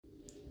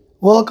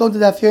Welcome to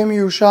Daf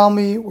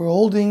Yerushalmi. We're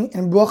holding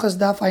in Berachos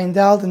Daf Ayin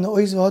Dal in the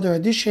Oiz V'Hodar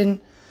edition,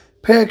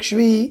 Perek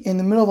Shvi in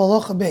the middle of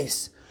Halacha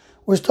base.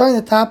 We're starting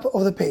at the top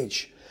of the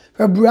page.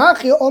 Rabbi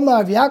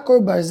Omar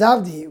Yaakov Bar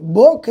Zavdi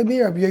Bo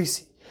Kabir Rabbi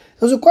Yosi.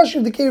 There was a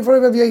question that came in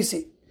front of Rabbi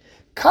Yosi.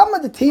 Kama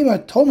the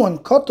Tima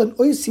Tomon Koton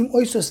Oisim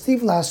Oisos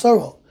Steve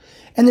Lahasoro.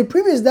 In the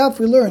previous Daf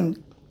we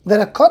learned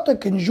that a Koton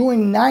can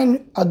join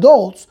 9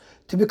 adults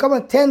to become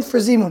a 10th for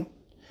Zimun.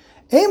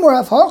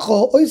 Eimor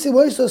Afhacho Oisim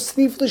Oisos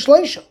Steve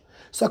L'Shloisha.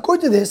 So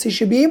according to this, he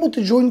should be able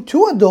to join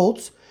 2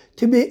 adults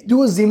to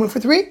do a zimun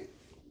for 3.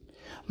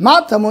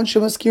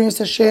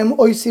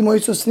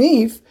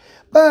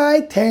 By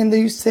 10 that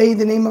you say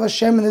the name of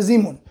Hashem in the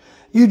zimun.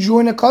 You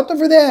join a katan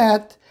for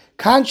that.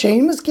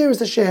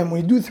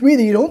 When you do 3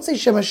 that you don't say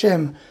Shem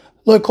Hashem,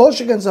 like kol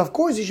sheken, of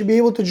course you should be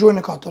able to join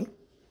a katan.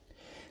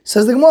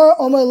 Says the Gemara,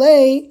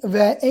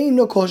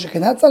 no kol sheken.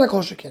 That's not a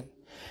kol sheken.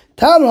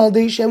 There,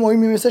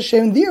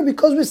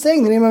 because we're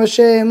saying the name of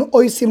Hashem,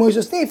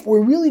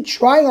 we're really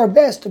trying our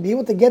best to be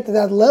able to get to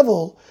that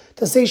level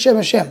to say Shem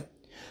Hashem.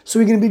 So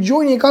we're going to be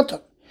joining a katan.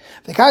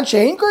 But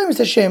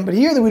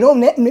here that we don't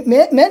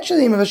mention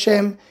the name of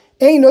Hashem,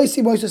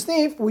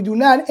 we do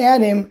not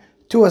add him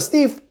to a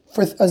snif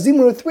for a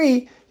zimun of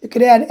 3. You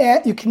cannot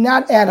add a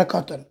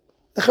katan.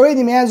 The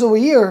Charedim adds over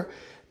here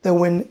that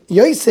when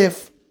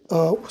Yosef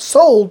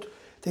sold,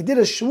 they did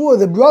a shvua,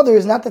 the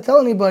brothers, not to tell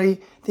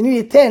anybody. They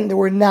needed 10. There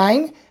were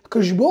 9,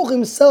 because Baruch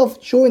himself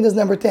joined as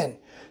number 10.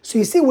 So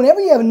you see, whenever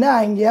you have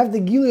 9, you have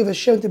the Gili of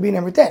Hashem to be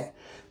number 10.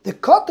 The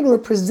Katan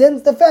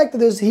represents the fact that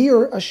there's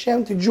here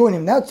Hashem to join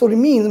him. That's what it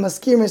means.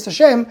 Maskir Mes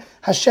Hashem,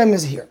 Hashem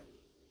is here.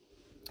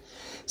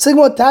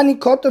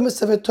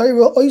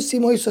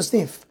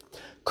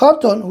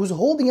 Katan, who's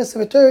holding a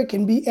Sefer Torah,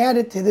 can be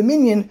added to the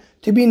minyan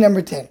to be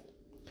number 10.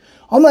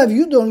 On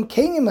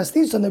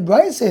the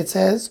Brayse it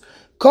says,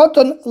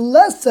 Katan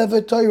less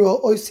Sefer Torah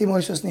oisim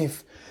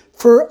oisosnif.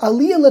 For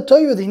Aliyah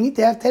LaTorah, they need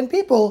to have 10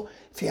 people.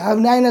 If you have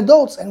 9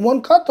 adults and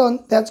 1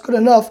 katan, that's good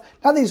enough.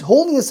 Not that he's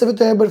holding the Sefer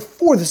Torah, but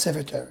for the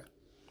Sefer Torah.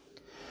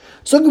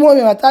 So,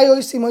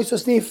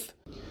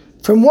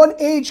 from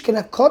what age can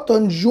a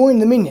katan join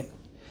the minyan?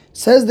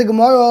 Says the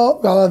Gemara,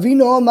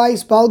 Ravino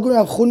Ma'is Balgun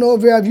Rav Chuno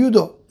V'Rav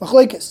Yudo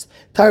Machlekes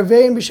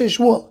Tarvein B'Shei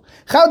Shmuel.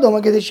 Chadom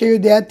I get to share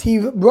that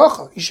tiv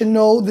bracha. You should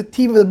know the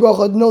tiv of the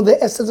bracha, know the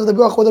essence of the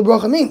bracha, what the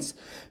bracha means.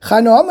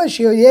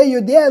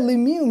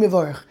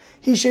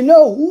 He should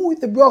know who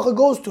the bracha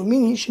goes to,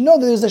 meaning he should know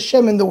that there's a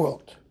Shem in the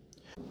world.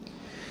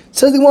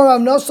 Says the Gemara,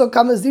 many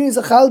times they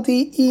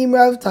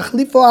Rav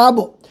Tachlifo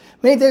Abo,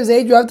 they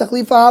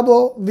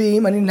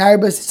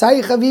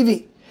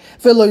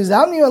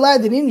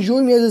didn't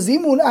join me as a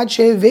zimun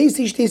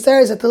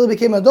until I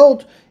became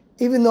adult.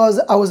 Even though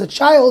I was a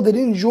child, they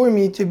didn't join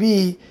me to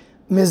be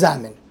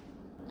mizamin.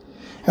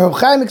 And Reb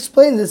Chaim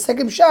explains the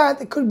second shot,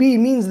 it could be, it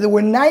means there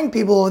were 9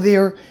 people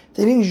there,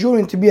 they didn't join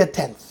him to be a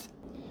 10th.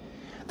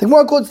 The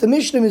Gemara quotes the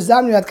Mishnah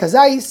Mizamnu at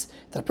Kazais,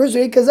 that a person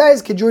who ate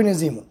Kazais can join a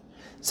zimun.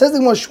 Says the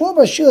Gemara, Shmuel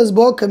Bashilas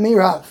bo kamir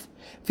Rav.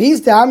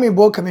 V'yiz ta'amir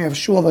bo kamir of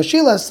Shmuel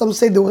Bashilas. Some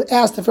say they were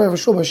asked in front of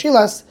Shmuel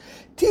Bashilas,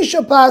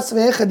 Tisha pas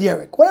ve'echad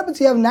yerek. What happens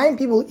if you have 9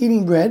 people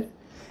eating bread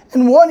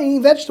and 1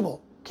 eating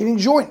vegetable? Can you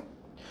join?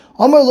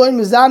 Amar loin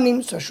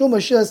mizamnim, so Shmuel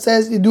Bashilas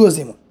says you do a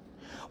zimun.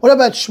 What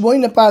about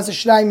shmoina pas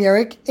shnaim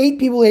yerek? 8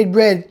 people ate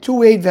bread,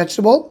 2 ate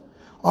vegetable.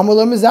 Amar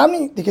loin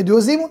mizamnim, they can do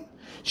a zimun.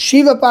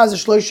 Shiva pas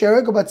shloish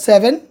yerek, about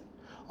 7.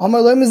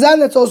 Amar loin mizamnim,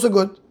 that's also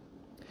good.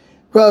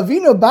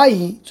 Ravino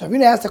Bayi, so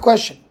Ravino asked a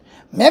question.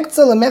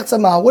 Mekza lemekza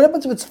ma, what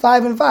happens if it's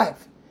 5 and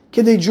 5?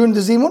 Can they join the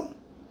zimun?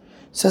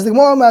 Says the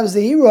Gemara, Rav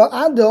Zehira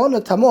ado no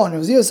tamon.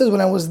 Rav Zehira says,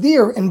 when I was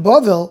there in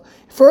Bavel,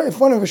 in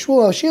front of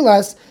Shmuel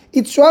Bashilas,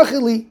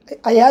 itzrachili,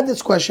 I had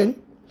this question.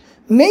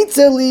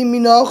 Meitzeli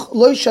minoch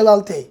loy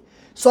shalalte.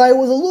 So I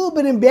was a little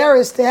bit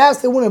embarrassed to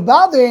ask. They wouldn't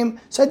bother him,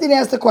 so I didn't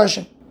ask the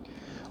question.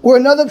 Or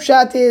another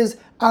pshat is,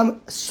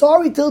 I'm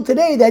sorry till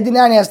today that I did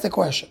not ask the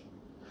question.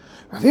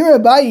 Rav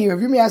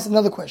Yirmi asked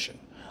another question.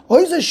 The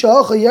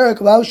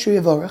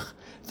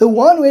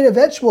one who ate a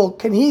vegetable,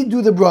 can he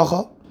do the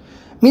bracha?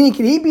 Meaning,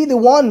 can he be the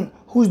one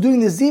who's doing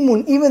the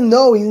zimun, even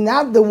though he's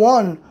not the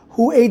one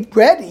who ate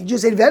bread? He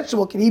just ate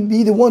vegetable. Can he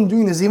be the one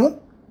doing the zimun?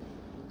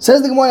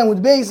 Says the Gemara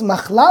with base,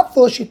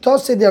 Machlafo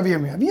shitose de Rav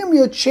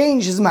Yirmi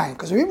changed his mind,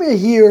 because Rav Yirmi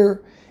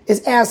here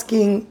is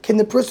asking, can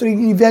the person who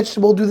eats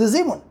vegetable do the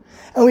zimun?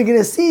 And we're going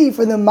to see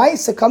for the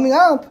Maisa coming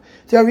up,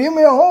 the Rav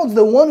Yirmi holds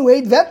the one who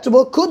ate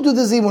vegetable could do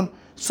the zimun.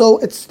 So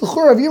it's the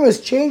Rav Yirmi is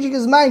changing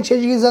his mind,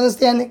 changing his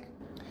understanding.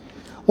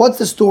 What's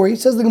the story?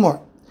 Says the Gemara.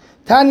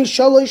 Tani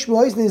shalosh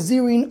mois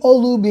nezirin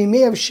olu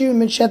b'imei of Shir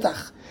min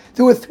Shetach.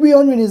 There were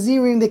 300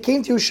 Nazirim that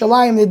came to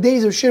Yerushalayim in the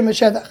days of Shir min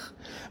Shetach.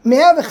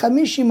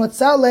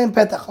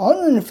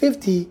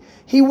 150,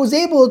 he was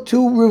able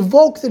to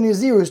revoke the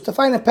Naziris, to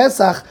find a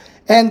Pesach,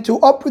 and to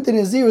uproot the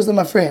Naziris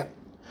Lemafreya.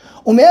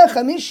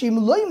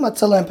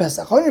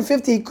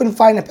 150, he couldn't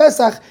find a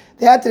Pesach,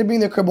 they had to bring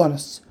their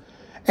karbonos.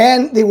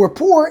 And they were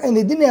poor, and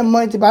they didn't have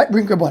money to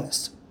bring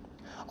karbonos.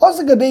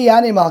 Also, Gabi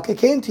Yane Malka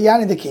came to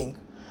Yane the king.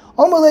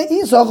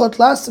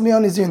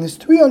 There's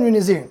 300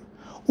 Nazirim.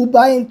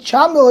 Ubayin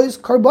chamois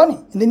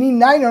karbonim, and they need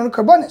 900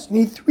 karbonis. You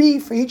need 3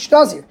 for each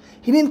nazir.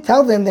 He didn't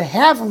tell them that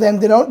half of them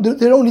they don't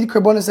need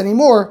karbonis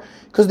anymore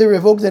because they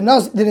revoked the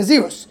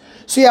nazirus.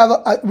 So you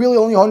have really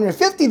only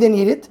 150 they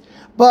need it,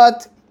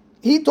 but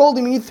he told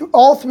him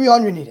all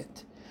 300 need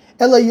it.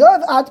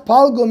 Elayav at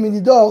palgo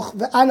mididoch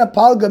ve'ana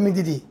palga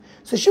mididi.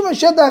 So Shimon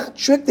Shedach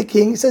tricked the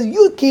king. He says,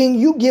 "You king,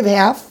 you give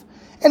half,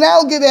 and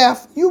I'll give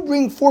half. You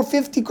bring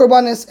 450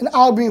 korbanos, and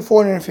I'll bring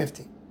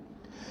 450."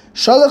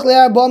 Shalach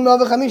le'arba'ah me'ah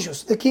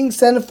v'chamishus. The king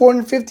sent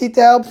 450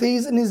 to help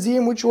these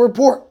Nazirim which were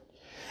poor,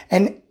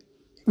 and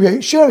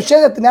Shimon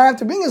Shedach did not have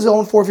to bring his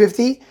own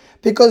 450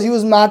 because he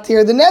was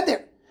matir the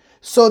neder.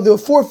 So the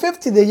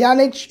 450 the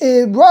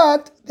Yanich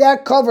brought,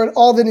 that covered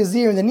all the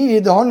Nazirim that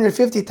needed. The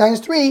 150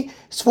 times 3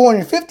 is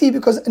 450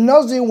 because a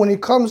Nazir, when he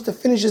comes to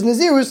finish his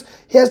Nazirus,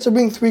 he has to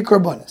bring 3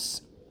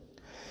 korbanos.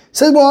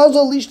 Says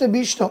Mo'azo Lishna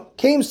Bishno.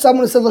 Came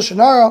someone who said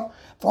Lashonara.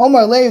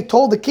 Omar Lei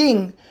told the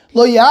king,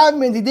 Lo Yav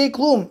Min Didei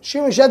Klum.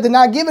 Shimon Shedach did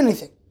not give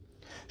anything.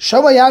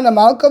 Shama Yana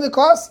Malka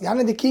because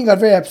Yana the king got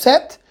very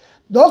upset.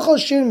 Dochel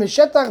Shimon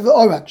Shetach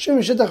ve'orak.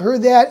 Shimon Shetach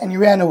heard that and he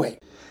ran away.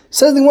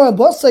 Says the Gemara,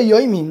 Bosa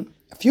Yoimin.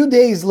 A few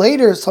days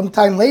later,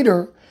 sometime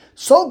later,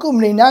 Solkum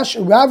Neinash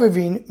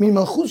Ravavin min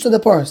Malchusa de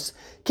Pars,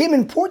 came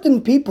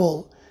important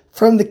people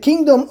from the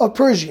kingdom of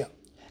Persia.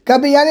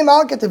 Gabi Yani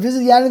Malka to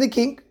visit Yani the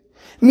king.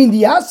 Min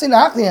Diasin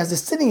Achli, as they're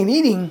sitting and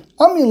eating,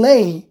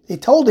 Amilei, they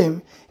told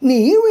him,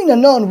 Nihirin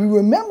Anon, we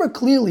remember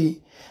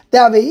clearly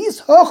that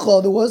Veis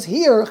Hocho, there was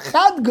here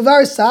Chad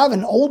Gvar Sav,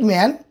 an old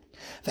man,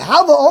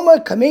 V'hava Omar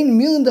Kamein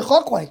Milin de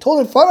Chokwa. He told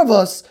in front of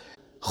us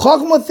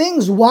Chokma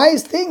things,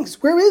 wise things.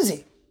 Where is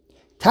he?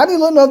 Tabi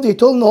Lonov, they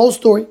told him the whole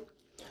story.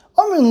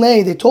 Amrin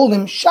Lei, they told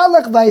him,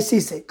 Shalach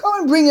Vaisise, come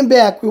and bring him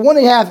back, we want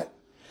to have him.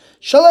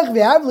 Shalach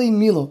V'avli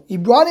Milo, he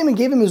brought him and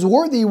gave him his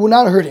word that he would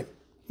not hurt him.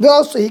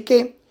 Also he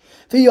came.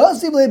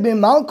 V'yosiv Le ben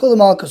Malko le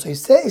Malko, so he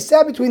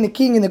sat between the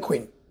king and the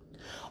queen.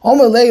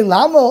 Amrin Lei,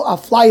 Lamo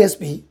Aflayas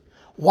Bi,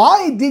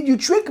 why did you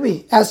trick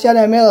me? Asked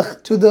Yana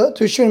Melech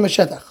to Shimon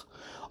Shetach.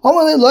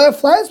 Amrin Lei, Lo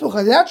Aflayas Bi,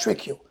 I did not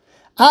trick you.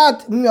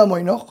 At Mimel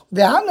Moinoch,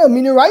 Ve'ana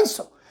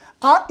Minuraiso.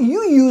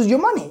 You used your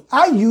money.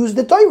 I used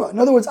the Torah. In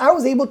other words, I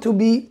was able to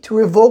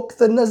revoke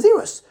the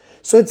Nazirus.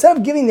 So instead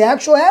of giving the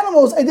actual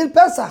animals, I did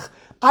Pesach.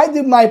 I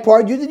did my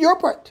part, you did your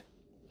part.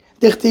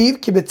 There is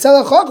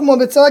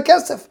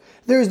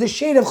the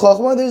shade of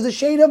Chokhmah, there's the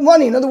shade of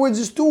money. In other words,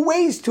 there's 2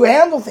 ways to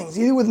handle things,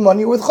 either with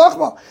money or with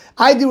Chokhmah.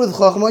 I did with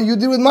Chokhmah, you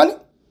did with money.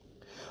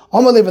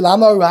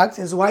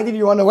 Says, why did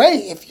you run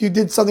away if you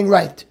did something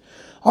right?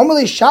 I heard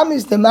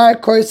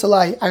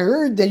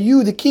that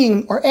you, the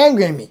king, are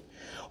angry at me.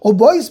 I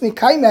wanted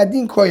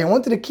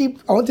to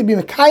be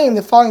Mekayim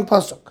the following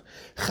pasuk.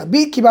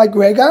 Chabit kibat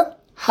grega,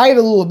 hide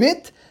a little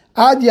bit,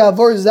 ad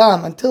yavor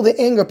zam, until the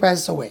anger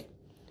passes away.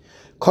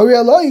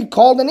 He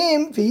called on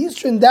him, the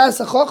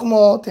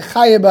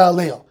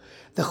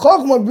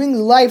Chokhmah brings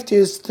life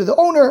to the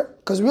owner,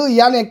 because really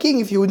Yana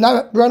king, if he would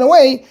not run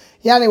away,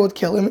 Yana would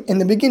kill him in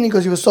the beginning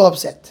because he was so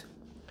upset.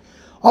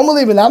 So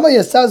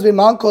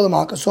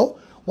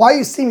why are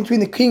you sitting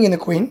between the king and the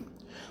queen?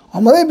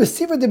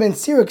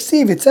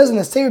 It says in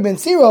the Sefer Ben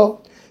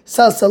Siro,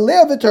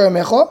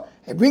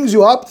 it brings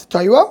you up to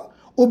Torah.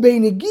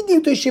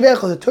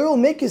 The Torah will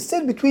make you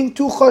sit between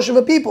 2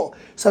 choshev people.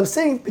 So I'm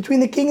sitting between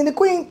the king and the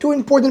queen, 2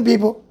 important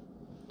people.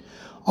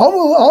 I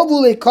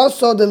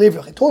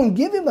told him,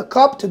 give him a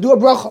cup to do a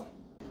bracha.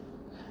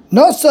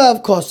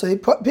 Nosav kosa, he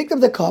picked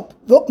up the cup,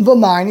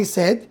 and he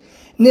said,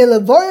 he said,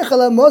 I'll do a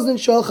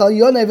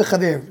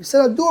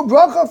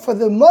bracha for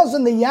the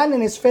Muslim the Yan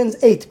and his friends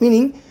ate,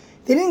 meaning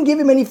they didn't give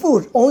him any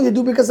food, only to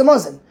do because of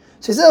Muslim.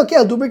 So he said, okay,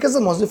 I'll do because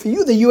of Muslim for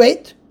you that you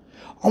ate.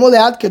 So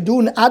Yana,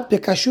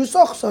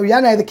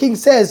 the king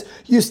says,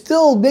 you're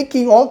still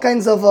making all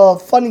kinds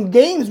of fun and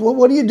games.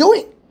 What are you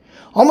doing?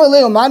 What do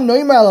you want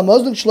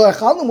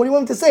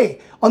me to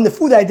say? On the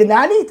food I did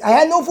not eat? I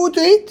had no food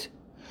to eat.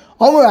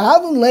 So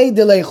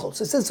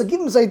he says, so give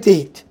him something to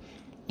eat.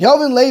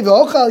 Gave him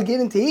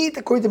to eat,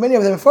 according to many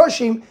of them,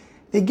 Farshim,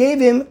 they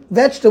gave him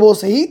vegetables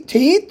to eat.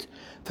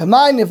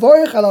 And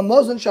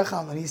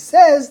he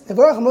says, based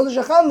on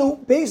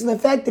the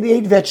fact that he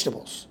ate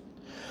vegetables.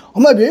 The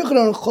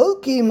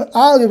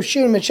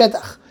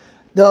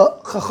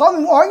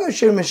Chachamim argue with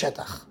Shimon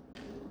Shetach.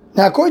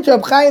 Now, according to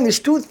Reb Chaim,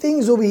 there's 2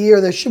 things over here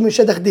that Shimon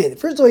Shetach did.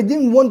 First of all, he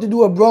didn't want to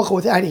do a bracha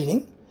without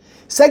eating.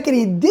 Second,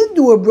 he did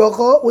do a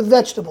bracha with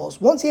vegetables.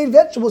 Once he ate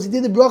vegetables, he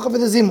did the bracha for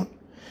the zimun.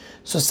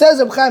 So says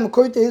Reb Chaim,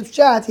 according to his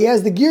chat, he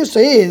has the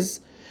girsa is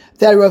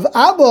that Rav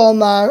Abba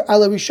Amar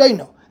ala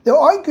Rishayno. They're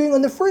arguing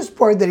on the first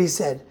part that he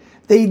said,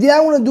 that he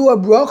didn't want to do a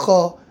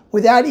bracha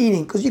without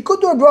eating, because you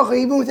could do a bracha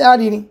even without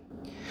eating.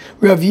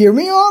 Rav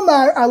Yirmiyah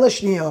Amar ala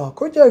Shniyah.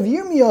 According to Rav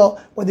Yirmiyah,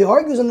 what they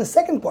argue is on the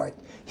second part.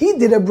 He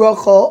did a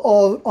bracha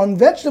on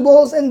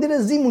vegetables and did a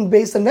zimun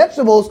based on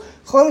vegetables.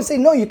 Chachamim say,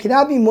 no, you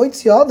cannot be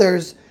moitzi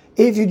others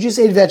if you just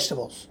ate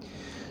vegetables.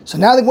 So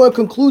now the Gemara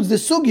concludes the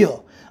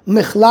sugya.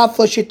 Mechlaf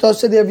l'shita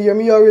said Rav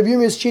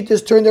Yirmiyah's shita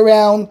is turned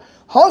around.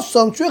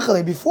 Hasam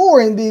trichale. Before,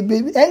 in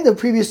the end of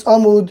previous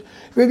Amud,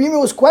 Rabbi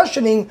Yirmiyah was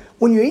questioning,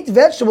 when you eat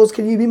vegetables,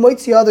 can you be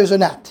moitzi others or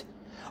not?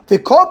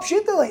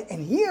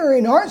 And here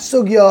in our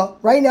sugya,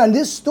 right now in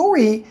this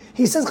story,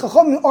 he says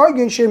Chachamim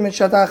argue in Shir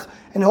Shatach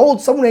and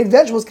hold someone who ate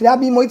vegetables cannot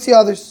be moitzi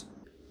others.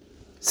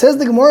 Says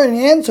the Gemara in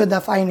answer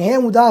that Ayin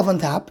Ham Udav on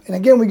top, and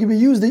again we're going to be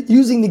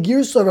using the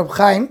Girsa of Reb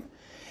Chaim.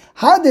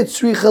 How did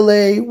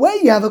tzrichale? Where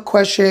you have a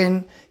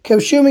question?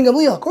 According to Yerushalmi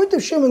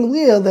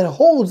Berachos, that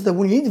holds that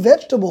when you eat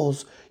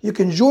vegetables, you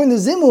can join the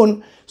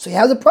zimun. So he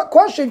has a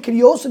question: can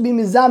you also be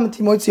mizam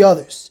to moitzi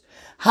others?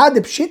 How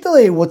did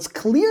pshitale? What's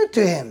clear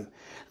to him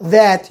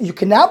that you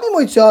cannot be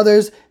moitzi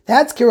others?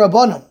 That's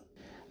kirabanan.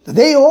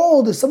 They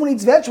hold if someone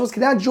eats vegetables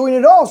cannot join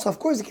at all. So of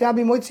course it cannot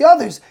be moitzi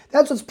others.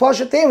 That's what's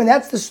pashatem, and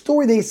that's the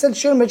story they said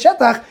Shir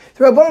Meshetach.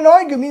 The Rabbanan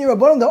argue, meaning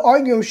Rabbanan that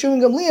argue in Yerushalmi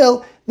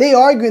Berachos, they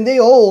argue and they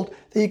hold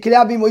that you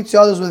cannot be moitzi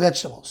others with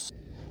vegetables.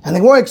 And the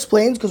Gemara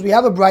explains, because we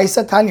have a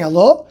brisa Tanya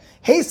lo,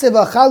 he sat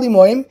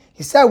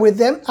with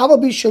them,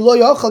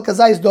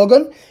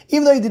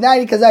 even though he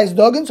denied kazayis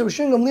dogan, so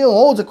Yerushalmi Berachos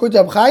holds according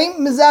to Reb Chaim,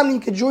 mizamni, you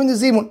can join the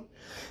zimun.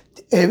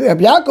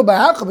 Rabbi Yaakov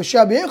bar Acha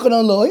b'Shabbi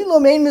Yochanan lo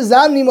mein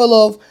mizamnim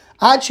alov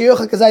ad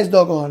sheyochel kazayis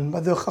dogan.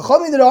 But the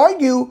Chachamim that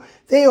argue,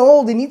 they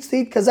hold he needs to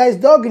eat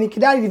kazayis dogan, he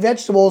cannot eat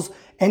vegetables,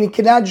 and he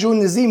cannot join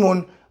the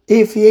zimun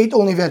if he ate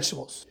only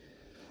vegetables.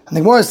 And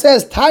the Gemara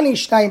says, Tani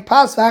shnayim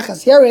pas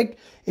v'achas yerek.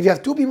 If you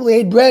have two people who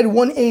ate bread,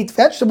 one ate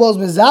vegetables,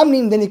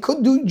 mizamnim, then he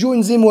could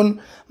join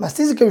zimun.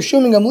 Mastizik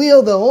Yerushalmi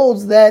Berachos that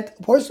holds that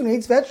a person who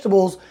eats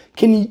vegetables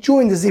can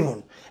join the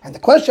zimun. And the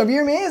question of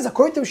Yirmiyah is,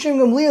 according to Yerushalmi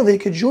Berachos, that he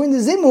could join the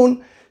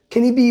zimun.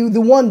 Can he be the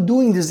one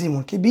doing the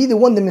zimun? Can he be the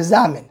one the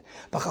mizamin?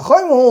 But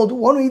Chachamim hold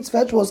one who eats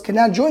vegetables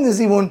cannot join the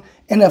zimun,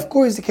 and of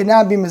course it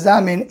cannot be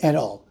mizamin at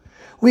all.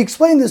 We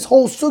explained this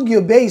whole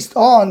sugya based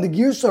on the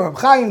Girsa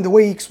of Chaim, the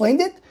way he explained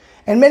it.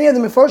 And many of the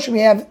Mefarshim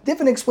have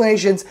different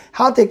explanations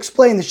how to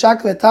explain the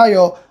Shakla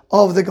Tayo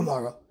of the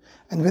Gemara.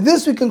 And with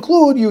this we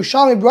conclude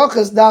Yerushalmi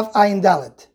Berachos Daf Ayin Dalet.